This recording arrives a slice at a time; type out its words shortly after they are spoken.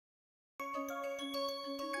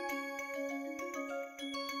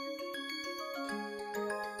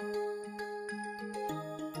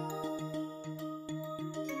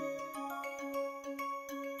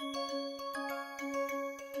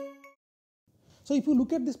So if you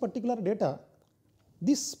look at this particular data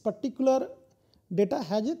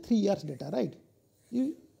has a 3 years data, right?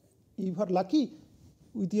 If you are lucky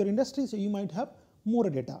with your industry, so you might have more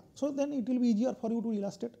data. So then it will be easier for you to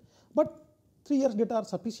illustrate. But 3 years data are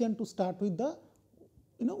sufficient to start with the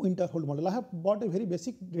winter hold model. I have bought a very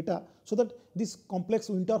basic data so that this complex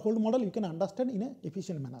winter hold model you can understand in an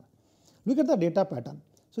efficient manner. Look at the data pattern.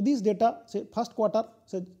 So these data, say first quarter,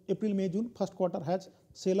 say April, May, June, first quarter has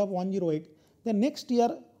sale of 108. Then next year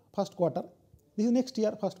first quarter, this is next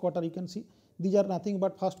year first quarter, you can see these are nothing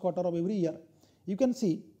but first quarter of every year. You can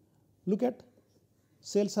see, look at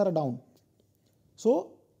sales are down.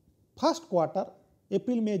 So first quarter,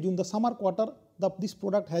 April, May, June, the summer quarter, this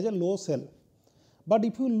product has a low sale. But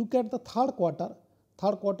if you look at the third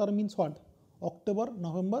quarter means what? October,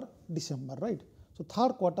 November, December, right? So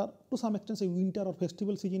third quarter, to some extent, say winter or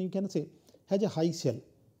festival season, you can say has a high sale.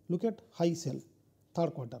 Look at high sale,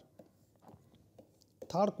 third quarter.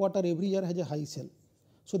 Third quarter every year has a high sale.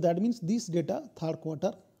 So that means this data, third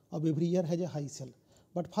quarter of every year has a high sale.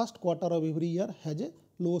 But first quarter of every year has a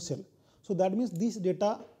low sale. So that means this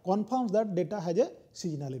data confirms that data has a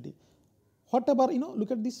seasonality. Whatever,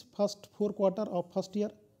 look at this first 4 quarter of first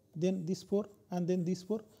year, then this 4 and then this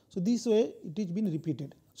 4. So this way it is been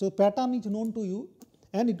repeated. So the pattern is known to you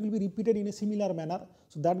and it will be repeated in a similar manner.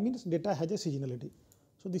 So that means data has a seasonality.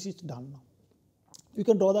 So this is done now. You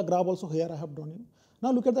can draw the graph also here I have drawn you.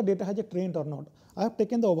 Now look at the data has a trend or not. I have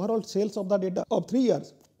taken the overall sales of the data of 3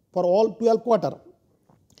 years for all 12 quarter.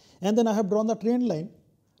 And then I have drawn the trend line.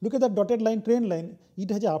 Look at the dotted line, trend line, it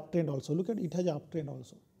has an uptrend also. Look at it has an uptrend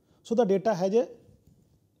also. So the data has a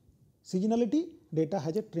seasonality, data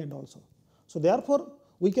has a trend also. So therefore,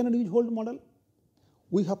 we cannot use Holt model.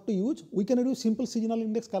 We cannot use simple seasonal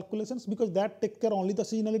index calculations because that takes care only the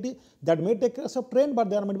seasonality. That may take care of trend, but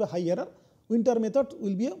there might be a high error. Winter method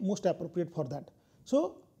will be most appropriate for that.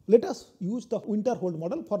 So let us use the winter hold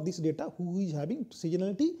model for this data who is having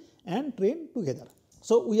seasonality and trend together.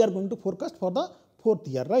 So we are going to forecast for the 4th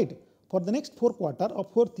year, right? For the next 4 quarter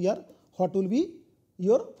of 4th year, what will be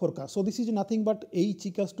your forecast? So this is nothing but H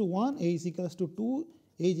equals to 1, H equals to 2,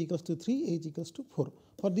 H equals to 3, H equals to 4.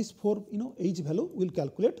 For this 4, H value we will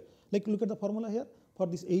calculate. Like look at the formula here. For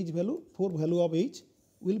this H value, 4 value of H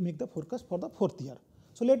will make the forecast for the 4th year.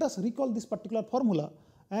 So let us recall this particular formula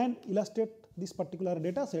and illustrate this particular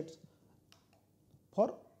data sets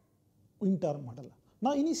for winter model.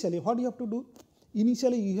 Now initially what you have to do?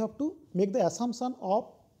 Initially you have to make the assumption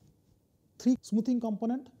of 3 smoothing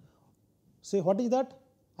component. Say what is that?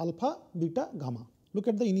 Alpha, beta, gamma. Look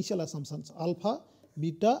at the initial assumptions, alpha,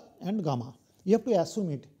 beta and gamma. You have to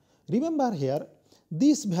assume it. Remember here,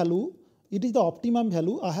 this value, it is the optimum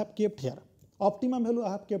value I have kept here. Optimum value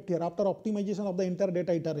I have kept here after optimization of the entire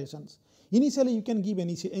data iterations. Initially you can give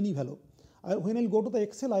any value. When I will go to the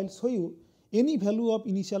Excel, I will show you any value of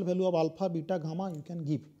initial value of alpha, beta, gamma you can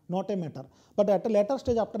give, not a matter. But at a later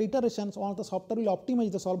stage after iterations, once the software will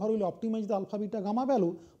optimize, the solver will optimize the alpha, beta, gamma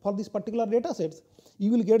value for this particular data sets,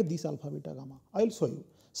 you will get this alpha, beta, gamma. I will show you.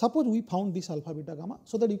 Suppose we found this alpha, beta, gamma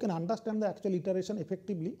so that you can understand the actual iteration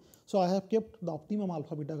effectively. So I have kept the optimum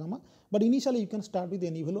alpha, beta, gamma, but initially you can start with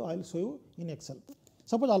any value. I will show you in Excel.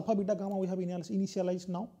 Suppose alpha, beta, gamma we have initialized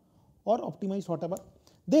now or optimized whatever.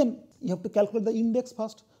 Then you have to calculate the index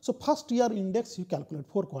first. So first year index you calculate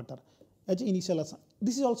 4 quarter as initial assumption.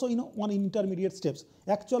 This is also one intermediate steps.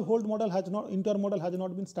 Actual Holt model has not, inter model has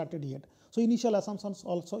not been started yet. So initial assumptions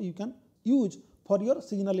also you can use for your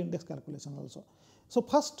seasonal index calculation also. So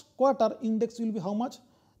first quarter index will be how much?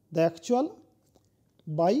 The actual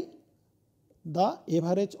by the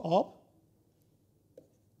average of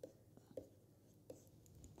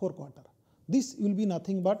 4 quarter. This will be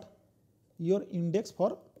nothing but your index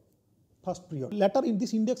for first period. Later in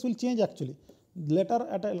this index will change actually. Later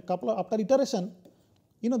at a couple of after iteration,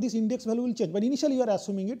 this index value will change. But initially you are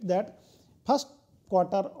assuming it that first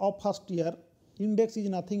quarter of first year index is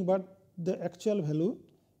nothing but the actual value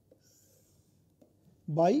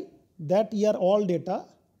by that year all data,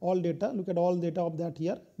 look at all data of that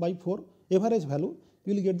year by 4 average value,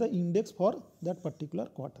 you will get the index for that particular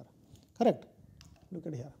quarter. Correct? Look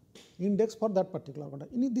at here. Index for that particular quarter.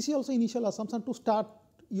 This is also initial assumption to start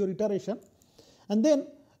your iteration. And then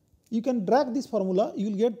you can drag this formula, you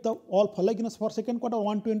will get the all for like for second quarter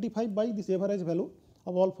 125 by this average value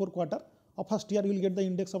of all 4 quarter. Of first year you will get the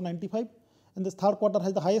index of 95. And this third quarter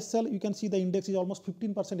has the highest sale, you can see the index is almost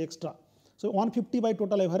 15% extra. So 150 by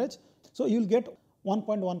total average. So you will get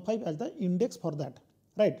 1.15 as the index for that,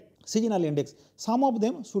 right? Seasonal index. Sum of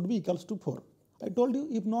them should be equals to 4. I told you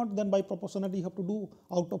if not then by proportionality you have to do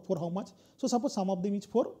out of 4 how much. So suppose sum of them is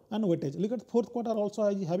 4 and weightage. Look at fourth quarter also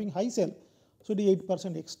is having high sale. So, it is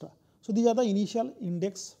 8% extra. So, these are the initial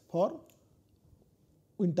index for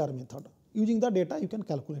winter method. Using the data you can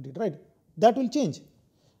calculate it, right. That will change.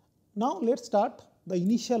 Now, let us start the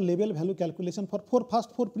initial label value calculation for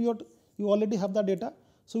first 4 period. You already have the data.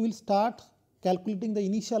 So, we will start calculating the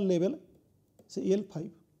initial label, say L5.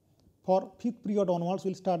 For 5th period onwards, we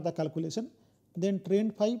will start the calculation, then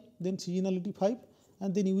trend 5, then seasonality 5,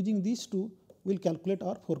 and then using these two, we will calculate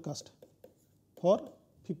our forecast for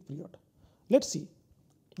 5th period. Let us see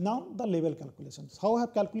now the label calculations. How I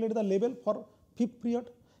have calculated the label for 5th period?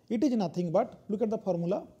 It is nothing but, look at the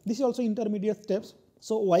formula, this is also intermediate steps.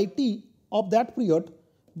 So, YT of that period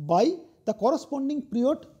by the corresponding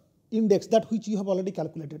period index, that which you have already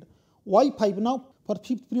calculated. Y5 now for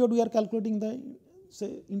 5th period we are calculating the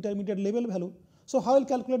say intermediate label value. So, how will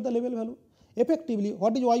calculate the label value? Effectively,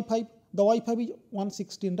 what is Y5? The Y5 is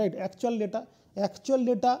 116, right? Actual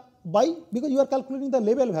data by, because you are calculating the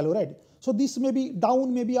label value, right? So, this may be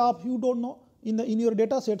down, may be up, you don't know. In your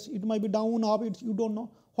data sets, it might be down, up, you don't know.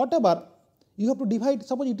 Whatever, you have to divide,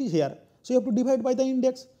 suppose it is here. So, you have to divide by the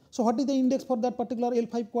index. So, what is the index for that particular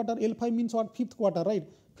L5 quarter? L5 means what? 5th quarter, right?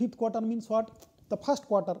 5th quarter means what? The first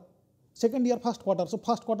quarter, second year first quarter. So,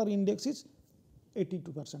 first quarter index is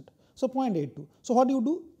 82%. So, 0.82. So, what do you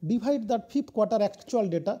do? Divide that 5th quarter actual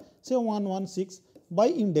data, say 116 by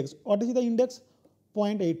index. What is the index?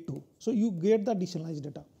 0.82. So, you get the decentralized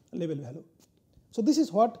data label value. So, this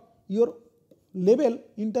is what your label,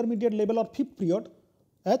 intermediate label or 5th period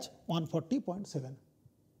as 140.7.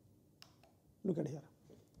 Look at here.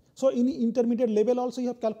 So, in intermediate label also you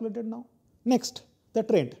have calculated now. Next, the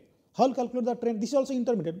trend. How will calculate the trend? This is also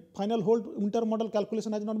intermediate. Final Holt winter model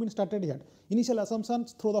calculation has not been started yet. Initial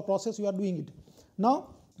assumptions through the process you are doing it.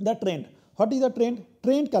 Now, the trend. What is the trend?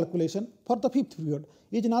 Trend calculation for the 5th period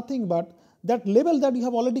is nothing but that label that you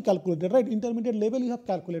have already calculated, right? Intermediate label you have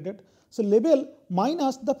calculated. So, label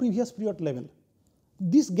minus the previous period level.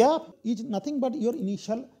 This gap is nothing but your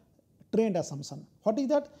initial trend assumption. What is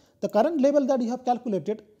that? The current label that you have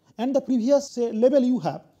calculated and the previous label you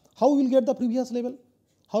have. How will get the previous label?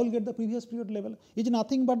 How will get the previous period level? Is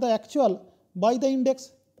nothing but the actual by the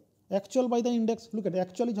index. Actual by the index. Look at the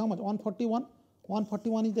actual is how much? 141.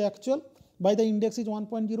 141 is the actual. By the index is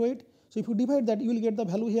 1.08. So, if you divide that, you will get the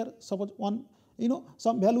value here. Suppose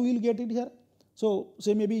some value you will get it here. So,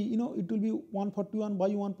 say maybe it will be 141 by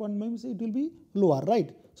 1. Maybe it will be lower,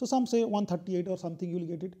 right? So, some say 138 or something you will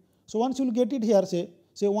get it. So, once you will get it here, say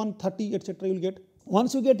 130 etc. you will get.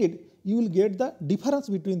 Once you get it, you will get the difference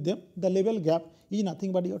between them. The label gap is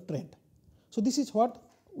nothing but your trend. So, this is what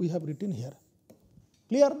we have written here.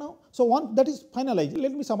 Clear now? So, one that is finalized.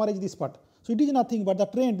 Let me summarize this part. So, it is nothing but the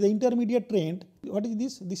trend, the intermediate trend. What is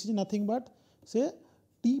this? This is nothing but say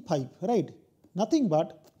T5, right? Nothing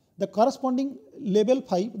but the corresponding label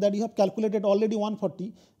 5 that you have calculated already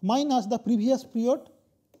 140 minus the previous period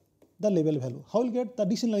the label value. How will get the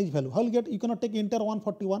decentralized value? How will get, you cannot take entire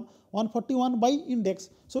 141 by index.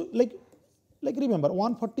 So, like remember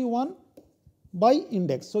 141 by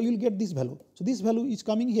index. So, you will get this value. So, this value is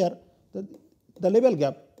coming here, the label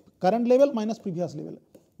gap, current label minus previous label.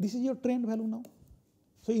 This is your trend value now.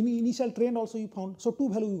 So, in initial trend also you found. So, two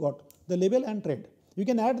value you got, the label and trend. You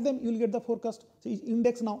can add them, you will get the forecast. So,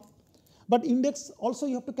 index now. But index also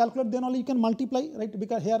you have to calculate, then only you can multiply, right?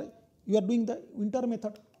 Because here you are doing the winter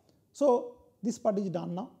method. So, this part is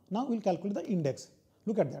done now. Now, we will calculate the index.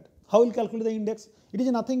 Look at that. How we will calculate the index? It is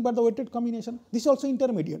nothing but the weighted combination. This is also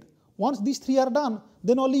intermediate. Once these three are done,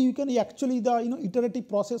 then only you can actually the iterative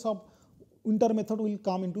process of winter method will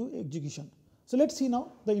come into execution. So, let us see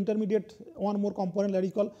now the intermediate one more component that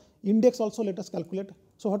is called index also let us calculate.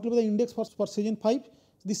 So, what will be the index for season 5?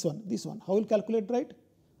 This one. How will calculate, right?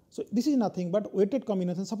 So, this is nothing but weighted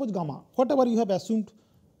combination. Suppose gamma, whatever you have assumed,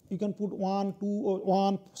 you can put 1, 2 or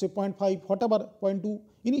 1, say 0.5, whatever 0.2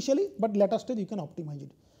 initially, but later stage you can optimize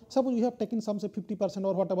it. Suppose you have taken some say 50%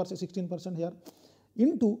 or whatever, say 16% here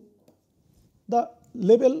into the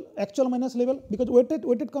label, actual minus label, because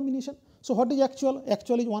weighted combination. So, what is actual?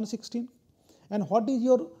 Actual is 116. And what is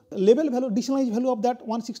your label value, decentralized value of that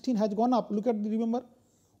 116 has gone up. Look at, remember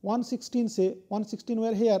 116, say 116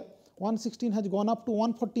 were here, 116 has gone up to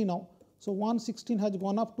 140 now. So, 116 has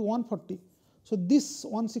gone up to 140. So, this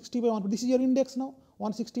 160 by 140, this is your index now,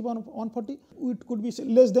 160 by 140, it could be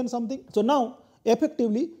less than something. So, now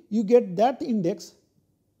effectively you get that index,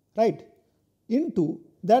 right, into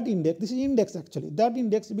that index. This is index actually, that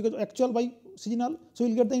index, because actual by seasonal. So,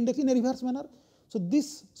 you will get the index in a reverse manner. So,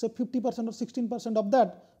 this say 50% or 16% of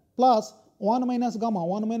that plus 1 minus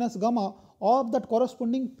gamma of that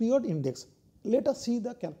corresponding period index. Let us see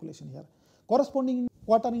the calculation here. Corresponding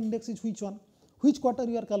quarter index is which one? Which quarter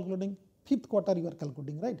you are calculating? fifth quarter you are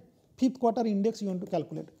calculating, right? Fifth quarter index you want to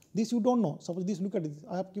calculate. This you don't know. Suppose this, look at this.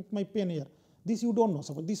 I have kept my pen here. This you don't know.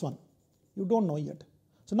 Suppose this one, you don't know yet.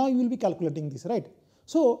 So now you will be calculating this, right?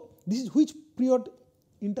 So this is which period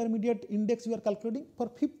intermediate index you are calculating? For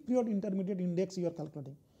fifth period intermediate index you are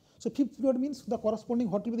calculating. So fifth period means the corresponding,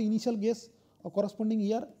 what will be the initial guess or corresponding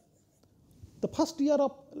year? The first year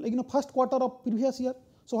of, first quarter of previous year.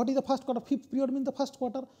 So what is the first quarter? Fifth period means the first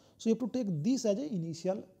quarter. So you have to take this as a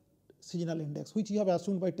initial seasonal index, which you have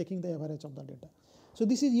assumed by taking the average of the data. So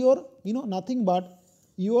this is your, nothing but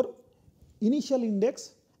your initial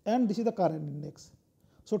index, and this is the current index.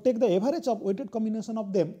 So take the average of weighted combination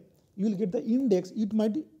of them, you will get the index. It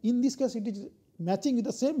might, in this case, it is matching with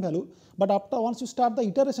the same value, but after once you start the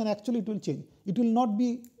iteration, actually it will change. It will not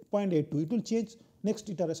be 0.82, it will change next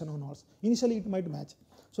iteration onwards. Initially it might match.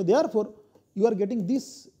 So therefore, you are getting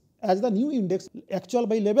this as the new index, actual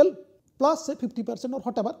by label plus say 50% or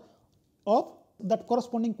whatever of that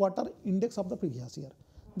corresponding quarter index of the previous year.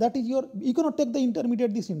 That is your, you cannot take the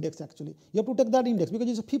intermediate this index actually. You have to take that index because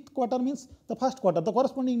it's a fifth quarter means the first quarter. The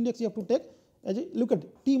corresponding index you have to take as a, look at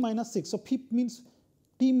T minus 6. So fifth means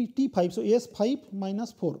T5. So S5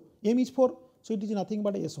 minus 4. M is 4. So it is nothing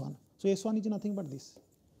but S1. So S1 is nothing but this.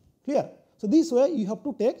 Clear? So this way you have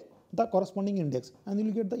to take the corresponding index and you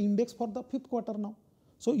will get the index for the fifth quarter now.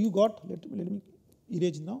 So you got, let me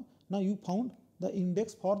erase now. Now you found the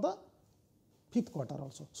index for the fifth quarter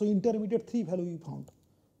also. So intermediate three value you found.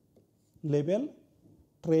 Label,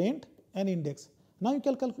 trend and index. Now you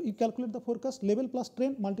calculate the forecast, label plus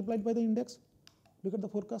trend multiplied by the index. Look at the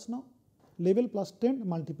forecast now. Label plus trend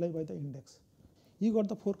multiplied by the index. You got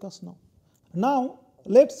the forecast now. Now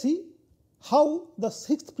let's see how the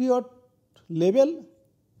sixth period label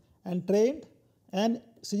and trend and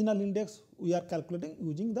seasonal index we are calculating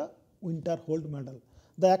using the winter Holt model.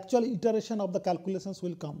 The actual iteration of the calculations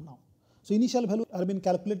will come now. So initial value are being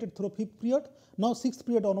calculated through fifth period. Now sixth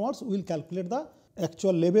period onwards we will calculate the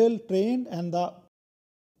actual label, trend and the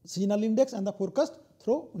seasonal index and the forecast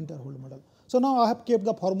through winter Holt model. So now I have kept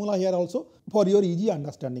the formula here also for your easy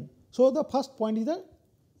understanding. So the first point is the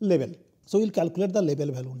label. So we will calculate the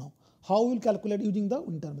label value now. How we will calculate using the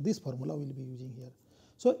winter, this formula we will be using here.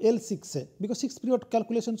 So L6, because sixth period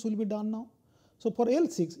calculations will be done now. So for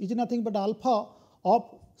L6 is nothing but alpha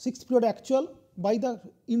of sixth period actual by the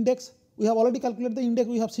index. We have already calculated the index.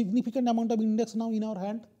 We have significant amount of index now in our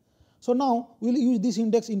hand. So now we will use this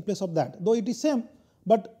index in place of that. Though it is same,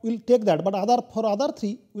 but we will take that. But for other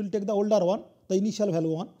three, we will take the older one, the initial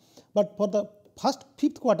value one. But for the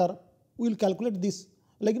fifth quarter, we will calculate this.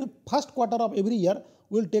 Like first quarter of every year,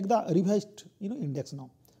 we will take the revised index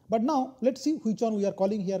now. But now let's see which one we are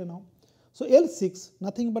calling here now. So L6,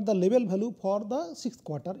 nothing but the label value for the sixth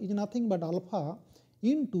quarter is nothing but alpha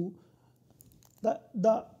into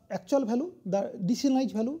the actual value, the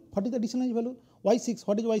decentralized value. What is the decentralized value? Y6.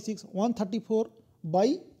 What is Y6? 134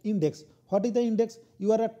 by index. What is the index?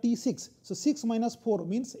 You are at T6. So 6 minus 4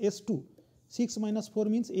 means S2. 6 minus 4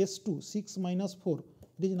 means S2. 6 minus 4.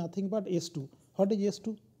 It is nothing but S2. What is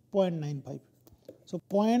S2? 0.95. So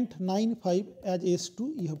 0.95 as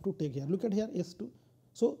S2 you have to take here. Look at here S2.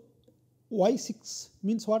 So Y6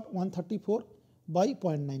 means what? 134 by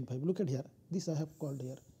 0.95. Look at here. This I have called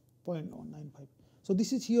here 0.195. So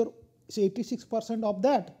this is here, say 86% of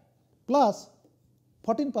that plus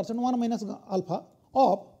 14%, 1 minus alpha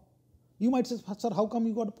of, you might say, sir, how come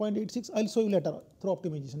you got 0.86? I will show you later through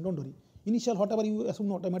optimization, don't worry. Initial, whatever you assume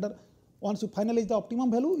not matter, once you finalize the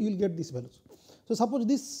optimum value, you will get these values. So suppose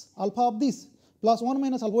this alpha of this plus 1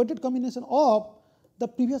 minus alpha weighted combination of the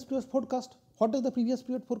previous period forecast. What is the previous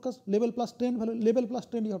period forecast? Label plus trend value, label plus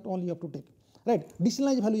trend you have to only have to take, right?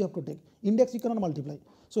 Decentralized value you have to take, index you cannot multiply.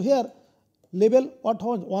 So here label what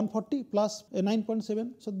 140 plus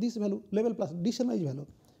 9.7. So this value label plus decentralized value,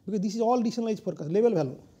 because this is all decentralized forecast. Label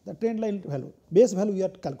value, the trend line value, base value you are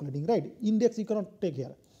calculating, right? Index you cannot take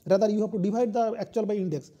here. Rather you have to divide the actual by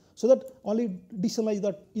index, so that only decentralize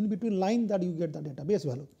that in between line that you get the data base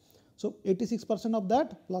value. So 86% of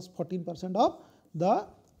that plus 14% of the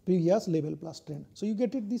previous label plus trend. So you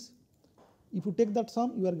get it this. If you take that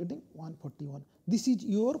sum, you are getting 141. This is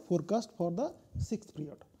your forecast for the sixth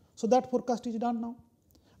period. So that forecast is done now.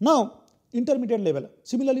 Now intermediate level.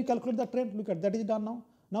 Similarly, calculate the trend. Look at that is done now.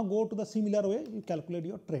 Now go to the similar way. You calculate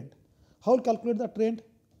your trend. How will calculate the trend?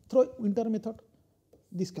 Through winter method.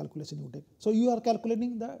 This calculation you take. So you are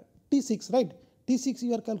calculating the T6, right? T6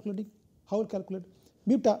 you are calculating. How will calculate?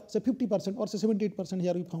 Beta, say 50% or say 78%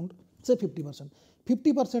 here we found. Say 50%.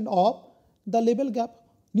 50% of the label gap.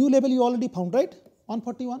 New label you already found, right?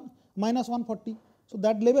 141 minus 140. So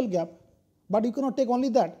that label gap. But you cannot take only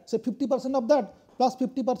that. Say 50% of that. plus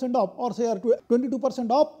 50% off, or say 22%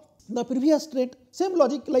 off the previous trend. Same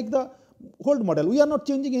logic like the Holt model. We are not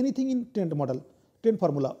changing anything in trend model, trend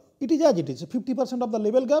formula. It is as it is. 50% of the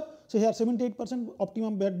level gap. So here 78%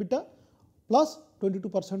 optimum bad beta plus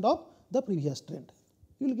 22% of the previous trend.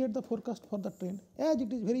 You will get the forecast for the trend as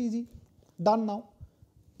it is. Very easy. Done now.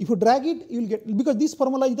 If you drag it, you will get, because this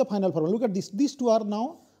formula is the final formula. Look at this. These two are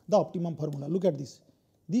now the optimum formula. Look at this.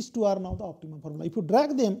 These two are now the optimum formula. If you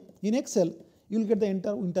drag them in Excel, you will get the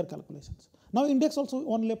entire calculations. Now index also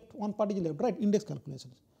one part is left, right? Index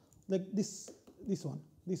calculations like this one.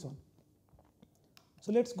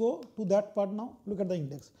 So let's go to that part now. Look at the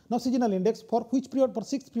index. Now seasonal index for which period? For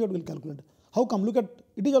 6th period we'll calculate. How come? Look at,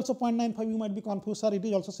 it is also 0.95. You might be confused, sir. It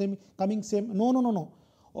is also same. No.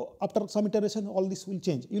 After some iteration, all this will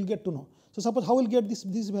change. You will get to know. So suppose how will get this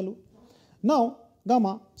value? Now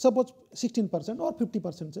gamma, suppose 16% or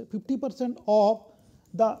 50%. Say 50% of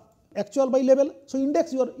the actual by level. So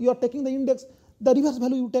index, you are taking the index. The reverse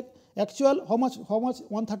value you take. Actual how much?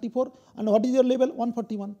 134, and what is your level?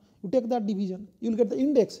 141. You take that division. You will get the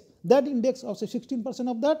index. That index of say 16%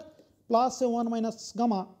 of that plus say 1 minus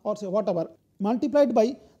gamma or say whatever multiplied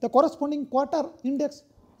by the corresponding quarter index.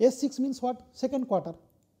 S6 means what? Second quarter,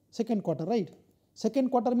 right? Second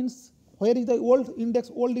quarter means where is the old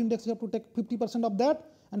index? Old index, you have to take 50% of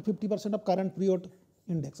that and 50% of current period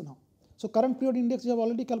index now. So current period index you have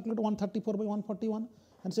already calculated 134 by 141,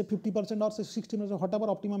 and say 50% or say 16% whatever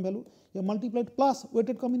optimum value you have multiplied plus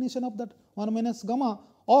weighted combination of that 1 minus gamma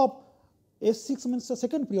of S6 means the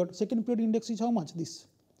second period. Second period index is how much? This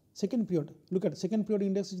second period. Look at second period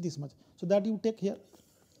index is this much. So that you take here.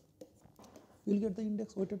 You will get the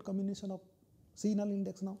index weighted combination of seasonal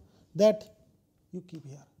index now. That you keep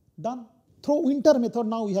here. Done. Through winter method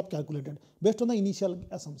now we have calculated based on the initial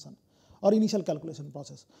assumption or initial calculation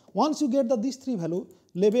process. Once you get these three value,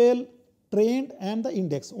 level, trend and the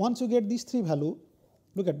index. Once you get these three value,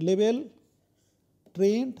 look at level,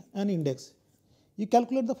 trend and index. You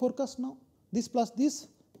calculate the forecast now. This plus this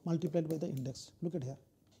multiplied by the index. Look at here.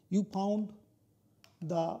 You found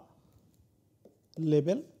the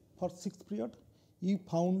level for 6th period. You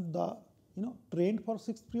found the trend for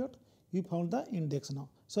 6th period. You found the index now.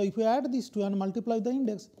 So if you add these two and multiply the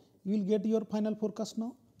index, you will get your final forecast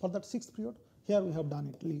now for that 6th period. Here we have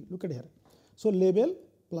done it. Look at here. So level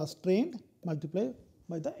plus trend multiplied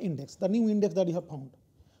by the index, the new index that you have found.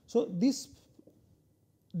 So this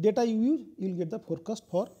data you use, you will get the forecast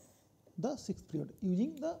for the 6th period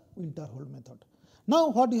using the winter Holt method. Now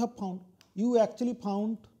what you have found? You actually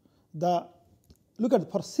found the, look at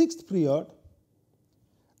for 6th period,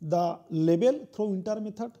 the level through winter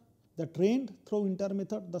method, the trend through winter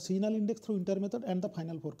method, the seasonal index through winter method and the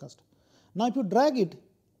final forecast. Now if you drag it,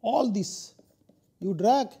 all this, you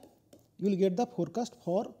drag, you will get the forecast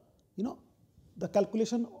for the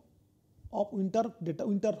calculation of winter data,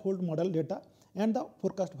 winter Holt model data and the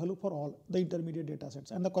forecast value for all the intermediate data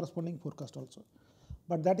sets and the corresponding forecast also.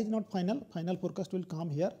 But that is not final. Final forecast will come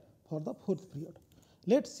here for the 4th period.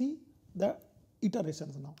 Let's see the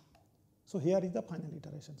iterations now. So here is the final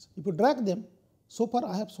iterations. If you drag them, so far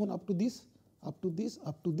I have shown up to this, up to this,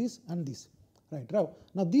 up to this and this. Right.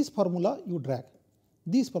 Now this formula you drag.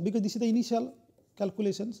 This because this is the initial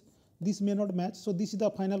calculations. This may not match. So this is the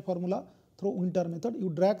final formula through winter method. You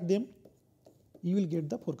drag them, you will get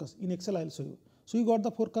the forecast. In Excel I will show you. So you got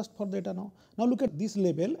the forecast for data now. Now look at this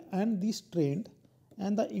level and this trend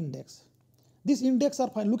and the index. These index are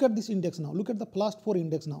fine. Look at this index now. Look at the last 4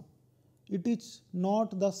 index now. It is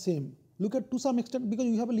not the same. Look at to some extent because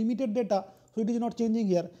you have a limited data, so it is not changing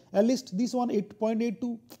here. At least this one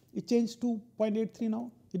 8.82, it changed to 0.83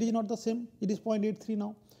 now. It is not the same. It is 0.83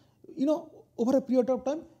 now. Over a period of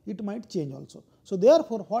time, it might change also. So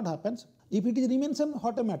therefore, what happens? If it is remains same,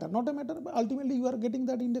 not a matter, but ultimately you are getting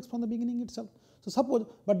that index from the beginning itself. So suppose,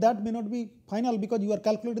 but that may not be final because you are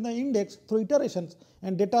calculating the index through iterations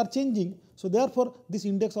and data are changing. So therefore, this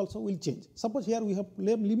index also will change. Suppose here we have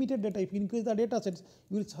limited data. If you increase the data sets,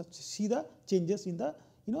 you will see the changes in the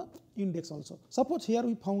index also. Suppose here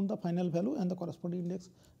we found the final value and the corresponding index.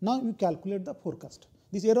 Now you calculate the forecast.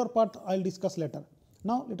 This error part I will discuss later.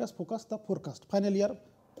 Now let us focus the forecast. Final year,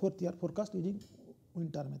 4th year forecast using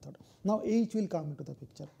winter method. Now H will come into the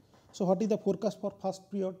picture. So what is the forecast for 1st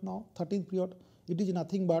period now? 13th period. It is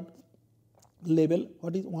nothing but level.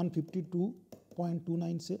 What is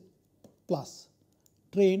 152.29 say plus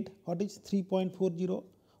trend. What is 3.40.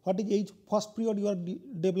 What is H? 1st period you are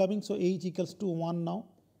developing. So H equals to 1 now.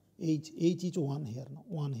 H is 1 here now.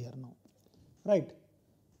 1 here now. Right.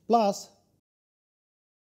 Plus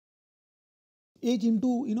H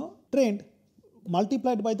into trend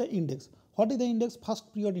multiplied by the index. What is the index?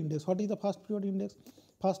 First period index. What is the first period index?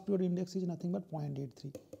 First period index is nothing but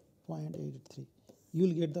 0.83. 0.83. You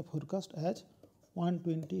will get the forecast as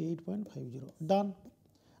 128.50. Done.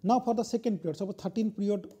 Now for the second period, so for 13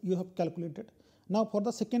 period you have calculated. Now for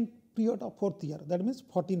the second period of fourth year, that means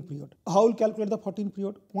 14 period. How will calculate the 14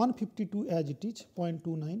 period? 152 as it is,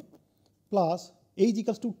 0.29 plus age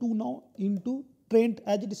equals to 2 now into trend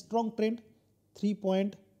as it is strong trend,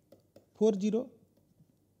 3.40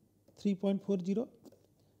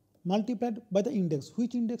 multiplied by the index.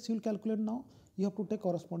 Which index you will calculate now? You have to take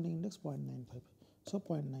corresponding index 0.95. So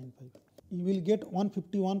 0.95. You will get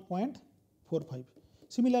 151.45.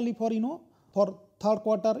 Similarly for for third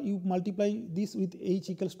quarter you multiply this with age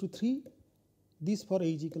equals to 3, this for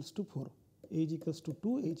age equals to 4, age equals to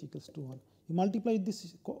 2, age equals to 1. You multiply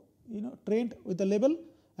this trend with the level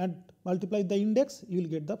and multiply the index, you will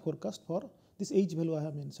get the forecast for this age value I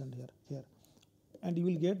have mentioned here, and you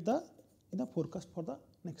will get the forecast for the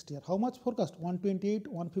next year. How much forecast? 128,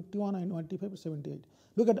 151 and 125, 78.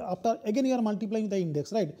 Look at after again you are multiplying the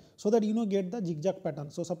index, right? So that get the zigzag pattern.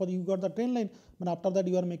 So suppose you got the trend line, but after that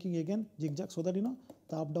you are making again zigzag, so that the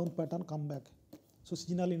up down pattern come back. So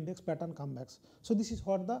seasonal index pattern come back. So this is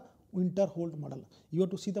what the winter Holt model. You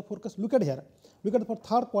have to see the forecast. Look at here. Look at for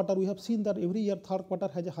third quarter, we have seen that every year third quarter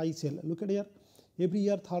has a high sell. Look at here. Every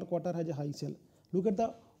year third quarter has a high sell. Look at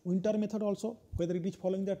the winter method also, whether it is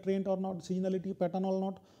following the trend or not, seasonality pattern or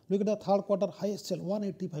not. Look at the third quarter highest sell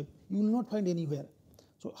 185. You will not find anywhere.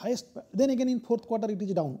 So highest, then again in fourth quarter it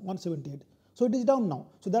is down 178. So it is down now.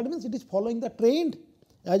 So that means it is following the trend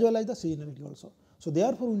as well as the seasonality also. So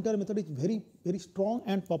therefore winter method is very strong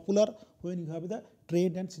and popular when you have the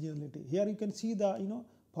trend and seasonality. Here you can see the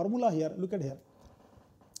formula here. Look at here.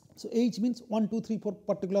 So age means 1, 2, 3, 4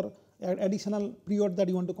 particular additional period that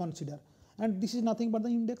you want to consider. And this is nothing but the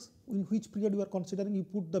index in which period you are considering. You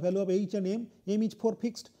put the value of H and M. M is 4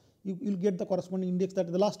 fixed. You will get the corresponding index,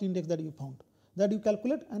 that the last index that you found. That you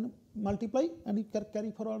calculate and multiply and you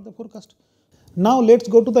carry for all the forecast. Now let's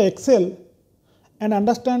go to the Excel and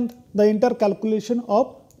understand the entire calculation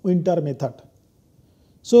of winter method.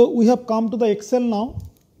 So we have come to the Excel now,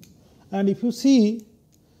 and if you see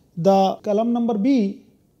the column number B,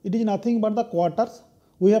 it is nothing but the quarters.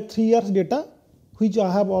 We have 3 years data, which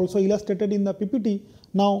I have also illustrated in the PPT.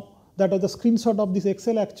 Now that was the screenshot of this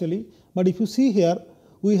Excel actually, but if you see here,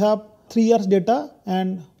 we have 3 years data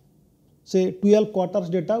and say 12 quarters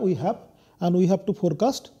data we have, and we have to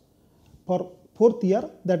forecast for fourth year,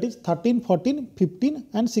 that is 13, 14, 15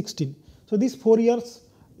 and 16. So these 4 years,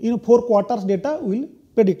 4 quarters data we will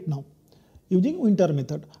predict now using winter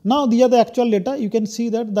method. Now these are the actual data. You can see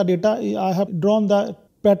that the data, I have drawn the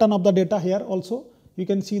pattern of the data here also. You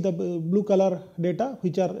can see the blue color data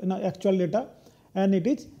which are actual data, and it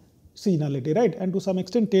is seasonality, right? And to some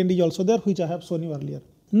extent trend is also there, which I have shown you earlier.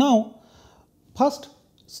 Now first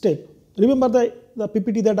step, remember the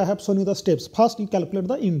PPT that I have shown you the steps. First you calculate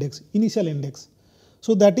the index, initial index.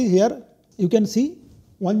 So that is here you can see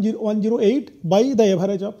 108 by the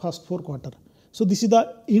average of first 4 quarter. So this is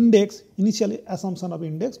the index, initial assumption of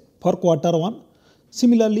index for quarter 1.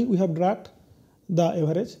 Similarly we have dragged the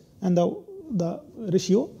average and the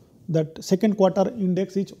ratio, that second quarter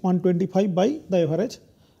index is 125 by the average,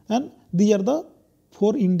 and these are the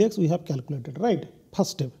 4 index we have calculated, right?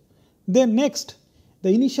 First step. Then next, the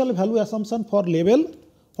initial value assumption for level,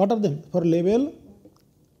 what are them? For level,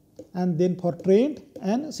 and then for trend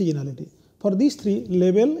and seasonality. For these 3,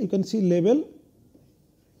 level, you can see level,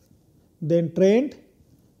 then trend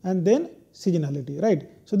and then seasonality, right?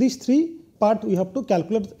 So these 3 part we have to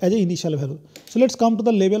calculate as an initial value. So let's come to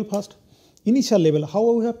the level first. Initial level, how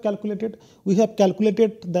we have calculated? We have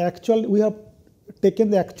calculated the actual, we have taken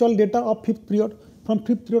the actual data of 5th period. From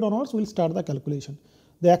 5th period onwards we will start the calculation.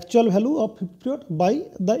 The actual value of 5th period by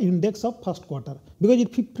the index of first quarter, because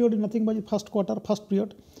 5th period is nothing but first quarter, first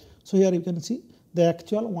period. So here you can see the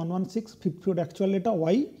actual 116 5th period actual data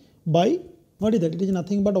y by, what is that? It is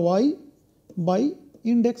nothing but y by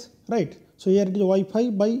index, right? So here it is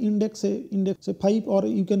y5 by index, say 5, or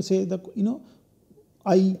you can say the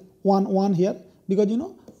I1 here, because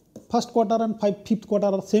first quarter and 5th quarter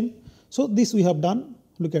are same. So this we have done.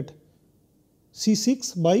 Look at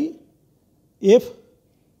C6 by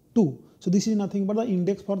F2. So this is nothing but the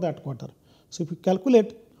index for that quarter. So if you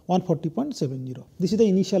calculate 140.70, this is the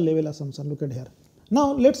initial level assumption. Look at here.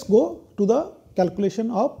 Now let's go to the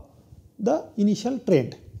calculation of the initial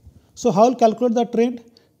trend. So how will calculate the trend?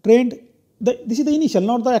 This is the initial,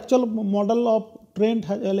 not the actual model of trend,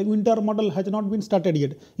 like winter model has not been started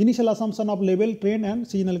yet. Initial assumption of level, trend and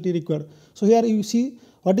seasonality required. So here you see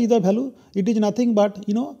what is the value. It is nothing but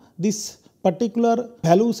this particular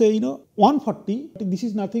value, say 140, this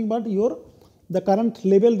is nothing but the current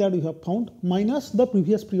level that you have found minus the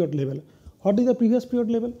previous period level. What is the previous period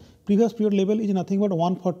level? Previous period level is nothing but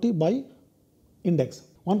 140 by index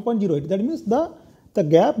 1.08. That means the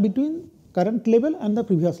gap between current level and the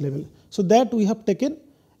previous level. So that we have taken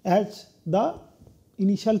as the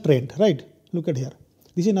initial trend, right? Look at here.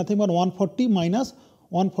 This is nothing but 140 minus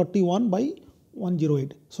 141 by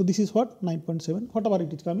 108. So this is what 9.7, whatever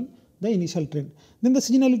it is coming, the initial trend. Then the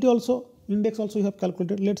seasonality also, index also you have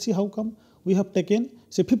calculated. Let's see how come we have taken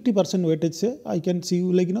say 50% weightage. Say I can see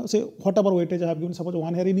like say whatever weightage I have given, suppose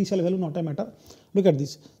 1 here initial value not a matter. Look at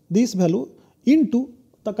this value into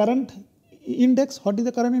the current index. What is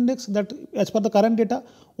the current index? That as per the current data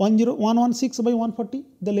 116 by 140,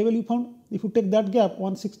 the level you found. If you take that gap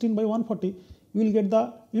 116 by 140, you will get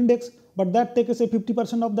the index, but that take say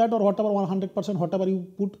 50% of that or whatever 100%, whatever you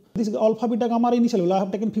put. This is alpha, beta, gamma are initial value. I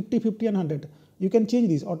have taken 50, 50 and 100. You can change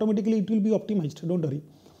this automatically, it will be optimized, don't worry.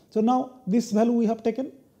 So now this value we have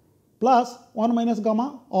taken plus 1 minus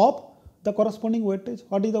gamma of the corresponding weightage.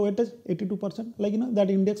 What is the weightage? 82%, like that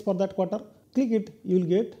index for that quarter. Click it, you will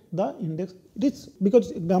get the index. It is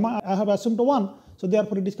because gamma I have assumed to 1, so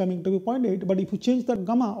therefore it is coming to be 0.8, but if you change the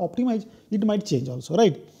gamma, optimize, it might change also,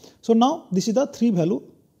 right? So now this is the 3 value,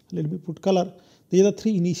 let me put color. These are the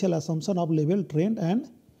 3 initial assumption of level, trend and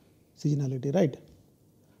seasonality, right?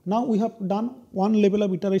 Now we have done one level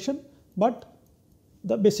of iteration, but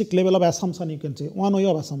the basic level of assumption, you can say, one way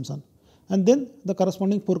of assumption. And then the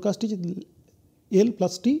corresponding forecast is L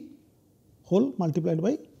plus T whole multiplied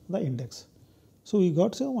by the index. So we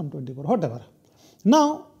got say 124, whatever.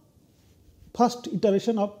 Now first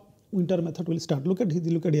iteration of winter method will start. Look at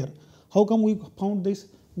here. How come we found this?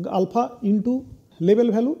 Alpha into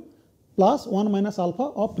level value plus 1 minus alpha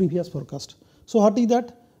of previous forecast. So what is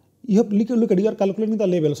that? You have look at, you are calculating the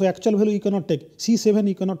level. So actual value you cannot take. C7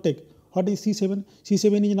 you cannot take. What is C7?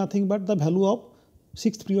 C7 is nothing but the value of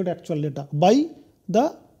 6th period actual data by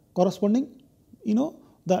the corresponding,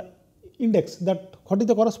 the index. That what is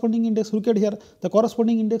the corresponding index? Look at here. The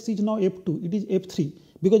corresponding index is now F2. It is F3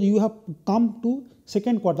 because you have come to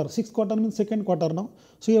second quarter. 6th quarter means second quarter now.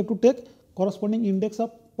 So you have to take corresponding index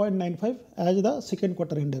of 0.95 as the second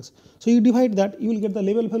quarter index. So you divide that, you will get the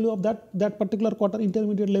level value of that particular quarter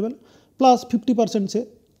intermediate level plus 50%, say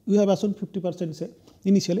you have assumed 50%, say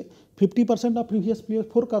initially 50% of previous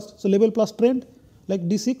forecast. So level plus trend like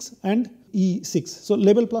D6 and E6. So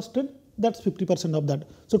level plus trend, that's 50% of that.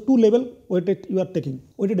 So 2 level weighted you are taking,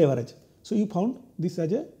 weighted average. So you found this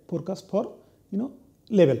as a forecast for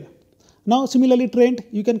level. Now similarly trend,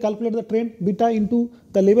 you can calculate the trend beta into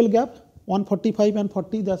the level gap 145 and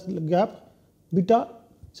 40, that's gap beta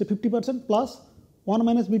say 50% plus 1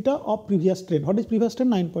 minus beta of previous trend. What is previous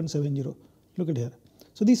trend? 9.70. Look at here.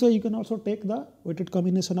 So this way you can also take the weighted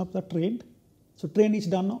combination of the trend. So trend is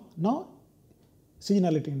done now. Now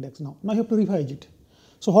seasonality index. Now you have to revise it.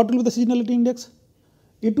 So what will be the seasonality index?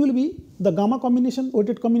 It will be the gamma combination,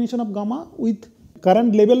 weighted combination of gamma with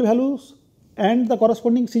current level values and the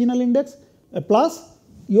corresponding seasonal index plus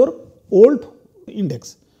your old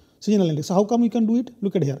index, seasonal index. So how come you can do it?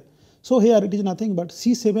 Look at here. So here it is nothing but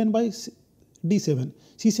C7 by D7.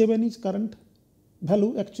 C7 is current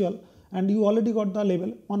value actual and you already got the level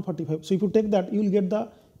 145. So if you take that, you will get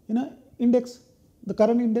the index, the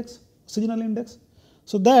current index, seasonal index.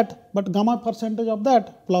 So that, but gamma percentage of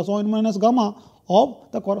that plus 1 minus gamma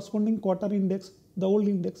of the corresponding quarter index, the old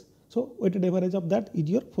index. So weighted average of that is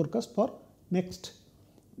your forecast for next,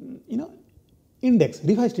 index,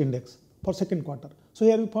 revised index for second quarter. So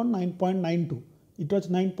here we found 9.92. It was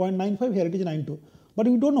 9.95, here it is 92. But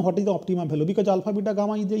we don't know what is the optimum value because alpha, beta,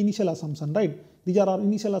 gamma is the initial assumption, right? These are our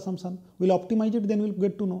initial assumption. We'll optimize it, then we'll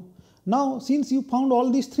get to know. Now, since you found all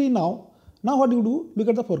these 3 now what do you do? Look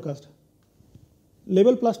at the forecast.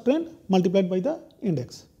 Level plus trend multiplied by the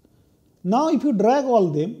index. Now, if you drag all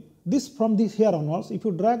them, this from this here onwards, if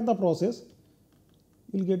you drag the process,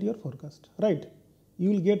 you will get your forecast, right?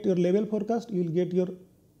 You will get your level forecast, you will get your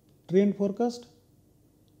trend forecast,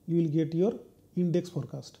 you will get your index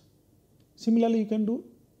forecast. Similarly, you can do,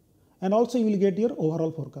 and also you will get your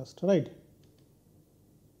overall forecast, right?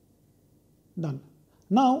 Done.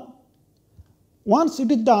 Now, once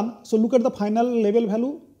it is done, so look at the final level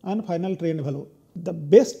value and final trend value. The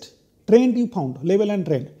best trend you found, level and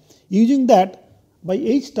trend. Using that, by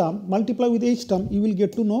each term, multiply with each term, you will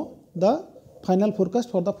get to know the final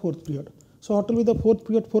forecast for the 4th period. So what will be the 4th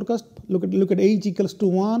period forecast? Look at A is equals to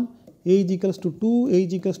 1, A is equals to 2, A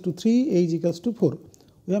is equals to 3, A is equals to 4.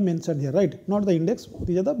 We have mentioned here, right? Not the index,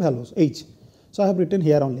 these are the values, H. So I have written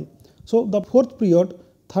here only. So the 4th period,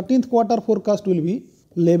 13th quarter forecast will be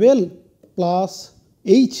level plus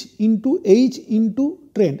H into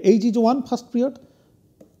trend. H is 1 first period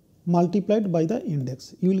multiplied by the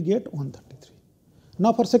index. You will get 133.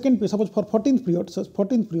 Now for second period, suppose for 14th period, so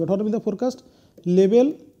 14th period, what will be the forecast?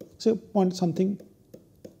 Level, say point something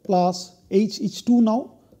plus H is 2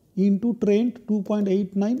 now into trend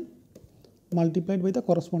 2.89 multiplied by the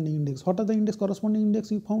corresponding index. What are the index? Corresponding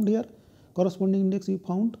index you found here. Corresponding index you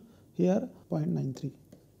found here 0.93.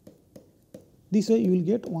 This way you will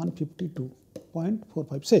get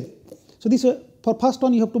 152.45. Say. So this way for first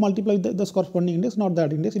one you have to multiply this corresponding index, not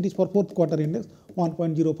that index. It is for fourth quarter index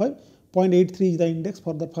 1.05. 0.83 is the index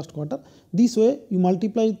for the first quarter. This way you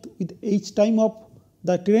multiply with each time of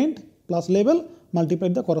the trend plus level, multiply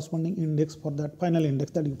the corresponding index for that final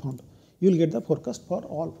index that you found. You will get the forecast for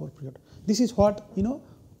all 4 periods. This is what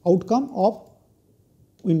outcome of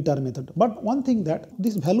winter method. But one thing that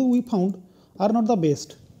this value we found are not the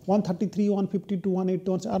best. 133, 152,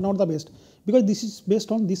 181 are not the best because this is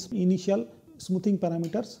based on this initial smoothing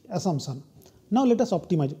parameters assumption. Now let us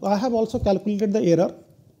optimize. I have also calculated the error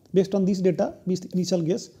based on this data, this initial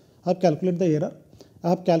guess. I have calculated the error. I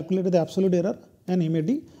have calculated the absolute error and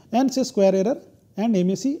MAD and say square error and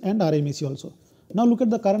MAC and RMAC also. Now look at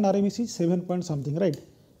the current RMAC is 7 point something, right?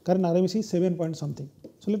 Current RMAC is 7 point something.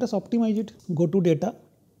 So let us optimize it. Go to data,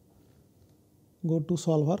 go to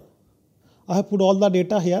solver. I have put all the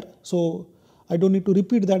data here, so I don't need to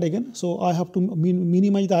repeat that again. So I have to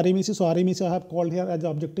minimize the RMAC. So RMAC I have called here as the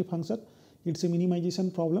objective function. It's a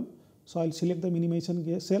minimization problem. So I'll select the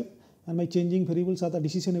minimization cell and my changing variables are the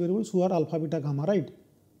decision variables who are alpha, beta, gamma, right?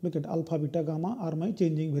 Look at alpha, beta, gamma are my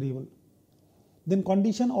changing variable. Then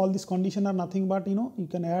condition, all these condition are nothing but you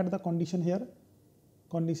can add the condition here.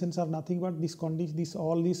 Conditions are nothing but this condition,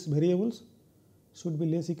 all these variables should be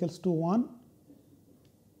less equals to 1,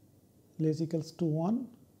 less equals to 1,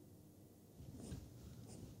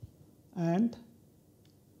 and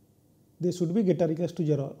they should be greater equals to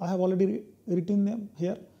 0. I have already written them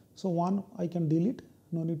here. So 1 I can delete,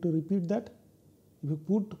 no need to repeat that. If you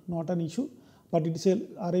put, not an issue, but it is a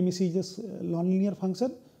RMAC is just nonlinear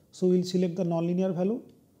function. So we will select the nonlinear value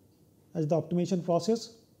as the optimization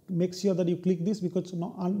process. Make sure that you click this because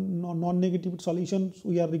non-negative solutions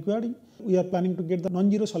we are requiring. We are planning to get the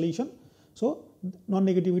non-zero solution. So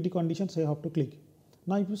non-negativity conditions I have to click.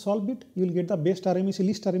 Now if you solve it, you will get the best RMAC,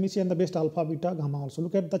 least RMAC and the best alpha, beta, gamma also.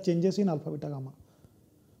 Look at the changes in alpha, beta, gamma.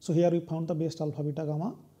 So here we found the best alpha, beta,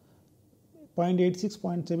 gamma 0.86,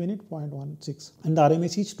 0.78, 0.16 and the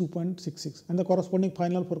RMAC is 2.66 and the corresponding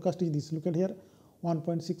final forecast is this. Look at here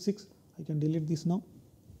 1.66. I can delete this now.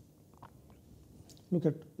 Look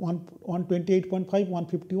at 128.5,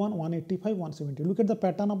 151, 185, 170. Look at the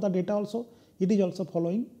pattern of the data also. It is also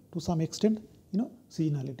following to some extent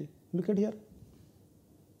seasonality. Look at here.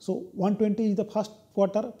 So 120 is the first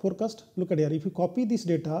quarter forecast. Look at here. If you copy this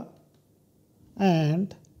data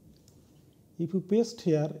and if you paste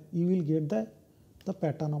here, you will get the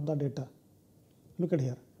pattern of the data. Look at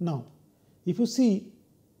here. Now, if you see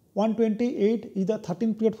 128 is the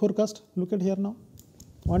 13th period forecast. Look at here now.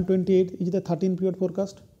 128 is the 13th period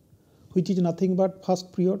forecast, which is nothing but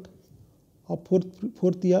first period of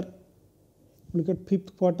fourth year. Look at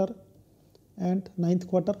 5th quarter and 9th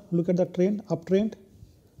quarter. Look at the trend, uptrend,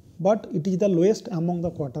 but it is the lowest among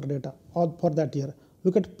the quarter data for that year.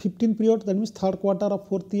 Look at 15th period, that means third quarter of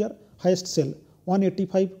fourth year, highest sell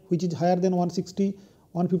 185, which is higher than 160,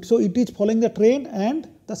 150. So it is following the trend and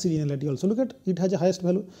the seasonality also. Look at it has a highest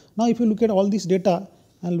value. Now if you look at all this data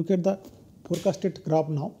and look at the forecasted graph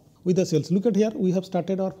now with the sales. Look at here, we have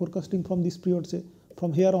started our forecasting from this period, say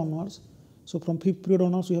from here onwards. So from 5th period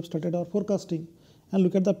onwards we have started our forecasting and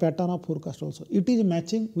look at the pattern of forecast also. It is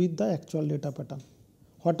matching with the actual data pattern.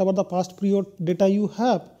 Whatever the past period data you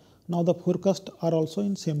have, now the forecast are also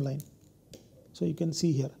in same line. So you can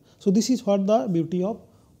see here. So this is what the beauty of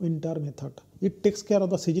winter method. It takes care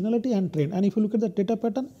of the seasonality and trend. And if you look at the data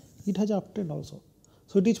pattern, it has uptrend also.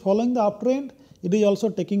 So it is following the uptrend. It is also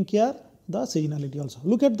taking care the seasonality also.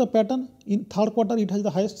 Look at the pattern. In third quarter, it has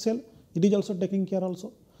the highest sell. It is also taking care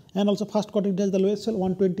also. And also first quarter, it has the lowest sell,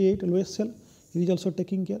 128 lowest sell. It is also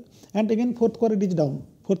taking care. And again, fourth quarter, it is down.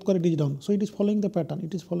 Fourth quarter, it is down. So it is following the pattern.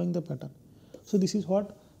 It is following the pattern. So this is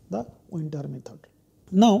what the winter method.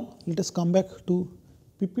 Now let us come back to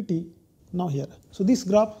PPT now here. So this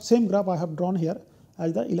graph, same graph I have drawn here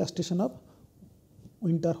as the illustration of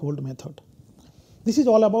winter Holt method. This is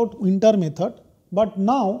all about winter method, but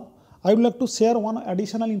now I would like to share one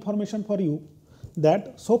additional information for you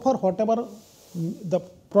that so far whatever the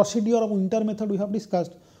procedure of winter method we have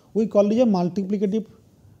discussed, we call it a multiplicative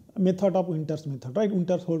method of winter's method, right?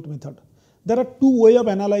 Winter's Holt method. There are two ways of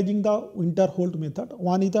analyzing the winter Holt method.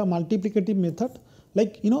 One is the multiplicative method,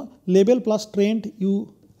 like label plus trend,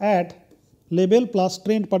 you add label plus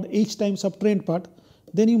trend part each times of trend part,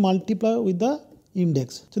 then you multiply with the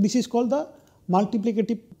index. So this is called the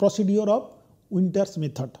multiplicative procedure of Winter's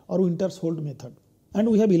method or Winter's Holt method, and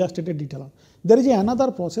we have illustrated detail on. There is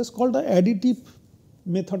another process called the additive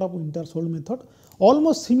method of Winter's Holt method.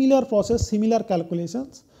 Almost similar process, similar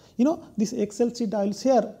calculations. This Excel sheet I will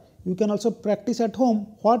share. You can also practice at home.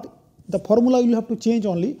 What the formula you will have to change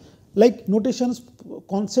only, like notations,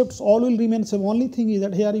 concepts, all will remain same. Only thing is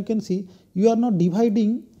that here you can see you are not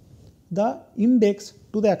dividing the index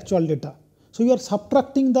to the actual data. So you are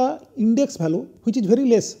subtracting the index value, which is very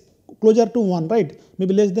less, closer to 1, right?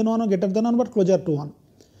 Maybe less than 1 or greater than 1, but closer to 1.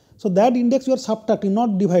 So that index you are subtracting,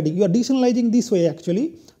 not dividing. You are decentralizing this way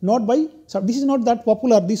actually, not by, this is not that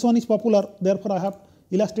popular, this one is popular, therefore I have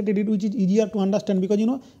illustrated it, which is easier to understand, because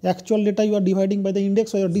actual data you are dividing by the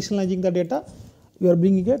index, so you are decentralizing the data, you are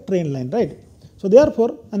bringing a trend line, right? So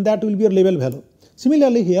therefore, and that will be your label value.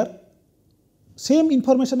 Similarly here, same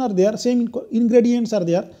information are there, same ingredients are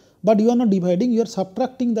there, but you are not dividing, you are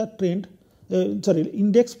subtracting the trend,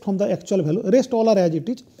 index from the actual value. Rest all are as it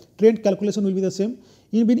is. Trend calculation will be the same.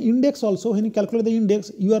 In index also, when you calculate the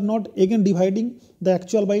index, you are not again dividing the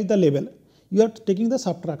actual by the label. You are taking the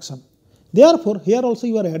subtraction. Therefore, here also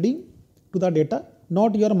you are adding to the data,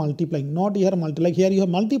 not you are multiplying, not here like here you have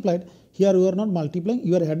multiplied, here you are not multiplying,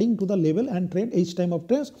 you are adding to the label and trend each time of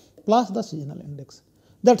trends plus the seasonal index.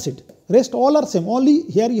 That's it. Rest all are same. Only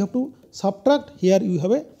here you have to subtract, here you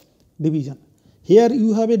have a division. Here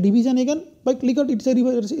you have a division again, but it's a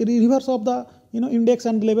reverse of the index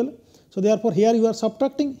and label. So therefore here you are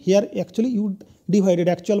subtracting, here actually you divided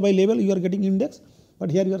actual by label, you are getting index, but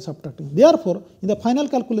here you are subtracting. Therefore, in the final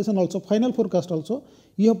calculation also, final forecast also,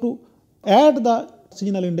 you have to add the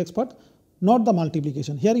seasonal index part, not the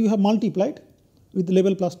multiplication. Here you have multiplied with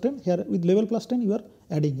label plus 10, here with label plus 10 you are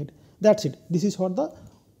adding it. That's it. This is what the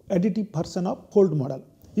additive version of Holt model.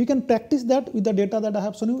 You can practice that with the data that I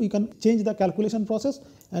have shown you. You can change the calculation process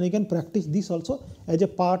and you can practice this also as a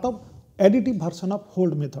part of additive version of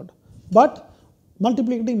Holt method. But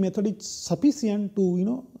multiplicative method is sufficient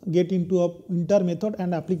to get into a winter method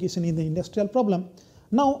and application in the industrial problem.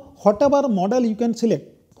 Now whatever model you can select,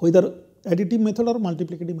 whether additive method or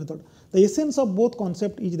multiplicative method, the essence of both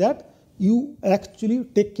concept is that you actually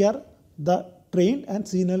take care the trend and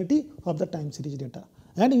seasonality of the time series data,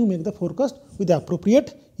 and you make the forecast with the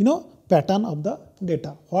appropriate pattern of the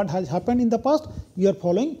data. What has happened in the past, you are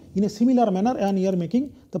following in a similar manner, and you are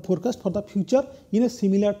making the forecast for the future in a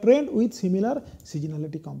similar trend with similar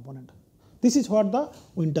seasonality component. This is what the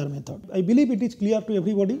winter method. I believe it is clear to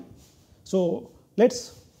everybody. So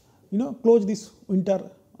let's close this winter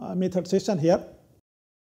method session here.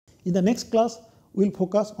 In the next class, we will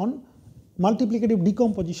focus on multiplicative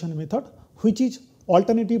decomposition method, which is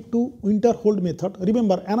alternative to winter Holt method.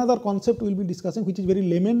 Remember, another concept we will be discussing, which is very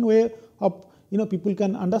layman way of people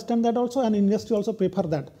can understand that also, and industry also prefer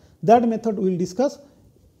that. That method we will discuss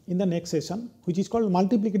in the next session, which is called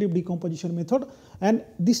multiplicative decomposition method. And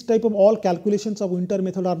this type of all calculations of winter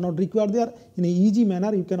method are not required there. In a easy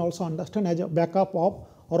manner, you can also understand as a backup of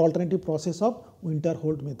or alternative process of winter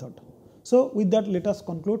Holt method. So with that, let us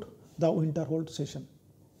conclude the winter Holt session.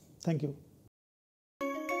 Thank you.